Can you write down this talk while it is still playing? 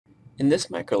In this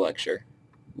microlecture,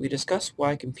 we discuss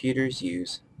why computers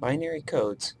use binary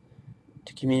codes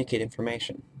to communicate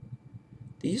information.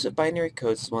 The use of binary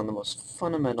codes is one of the most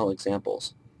fundamental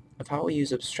examples of how we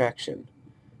use abstraction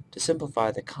to simplify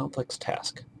the complex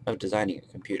task of designing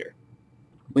a computer.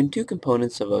 When two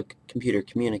components of a computer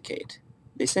communicate,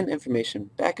 they send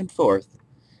information back and forth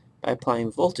by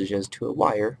applying voltages to a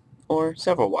wire or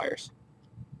several wires.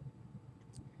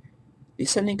 The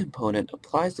sending component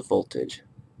applies the voltage,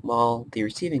 while the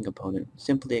receiving component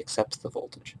simply accepts the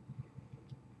voltage.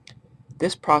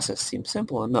 This process seems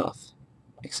simple enough,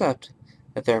 except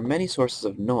that there are many sources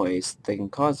of noise that can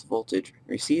cause the voltage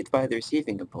received by the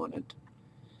receiving component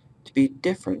to be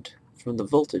different from the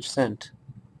voltage sent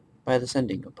by the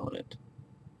sending component.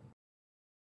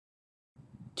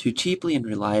 To cheaply and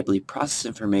reliably process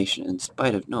information in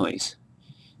spite of noise,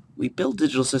 we build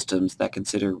digital systems that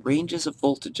consider ranges of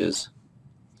voltages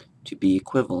to be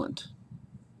equivalent.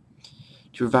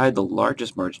 To provide the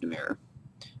largest margin of error,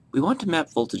 we want to map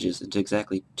voltages into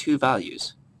exactly two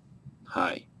values,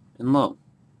 high and low.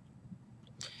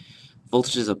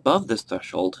 Voltages above this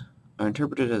threshold are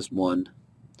interpreted as 1,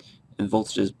 and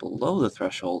voltages below the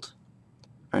threshold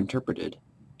are interpreted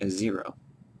as 0.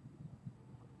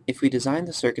 If we design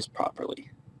the circuits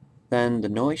properly, then the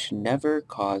noise should never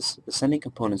cause the sending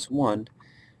component's 1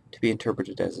 to be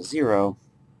interpreted as a 0,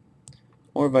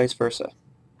 or vice versa.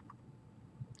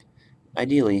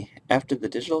 Ideally, after the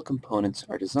digital components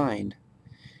are designed,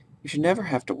 you should never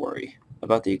have to worry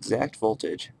about the exact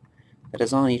voltage that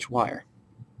is on each wire.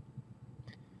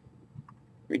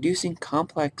 Reducing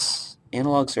complex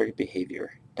analog circuit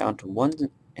behavior down to ones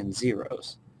and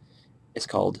zeros is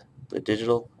called the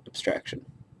digital abstraction.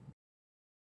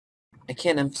 I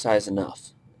can't emphasize enough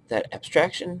that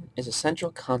abstraction is a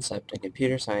central concept in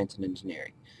computer science and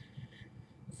engineering.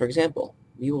 For example,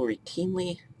 we will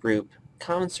routinely group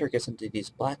common circuits into these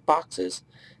black boxes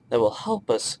that will help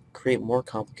us create more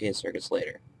complicated circuits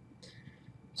later.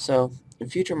 So, in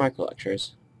future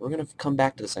microlectures, we're going to come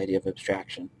back to this idea of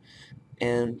abstraction,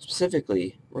 and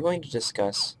specifically, we're going to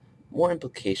discuss more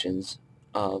implications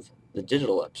of the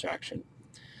digital abstraction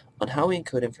on how we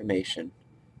encode information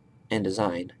and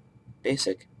design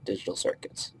basic digital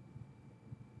circuits.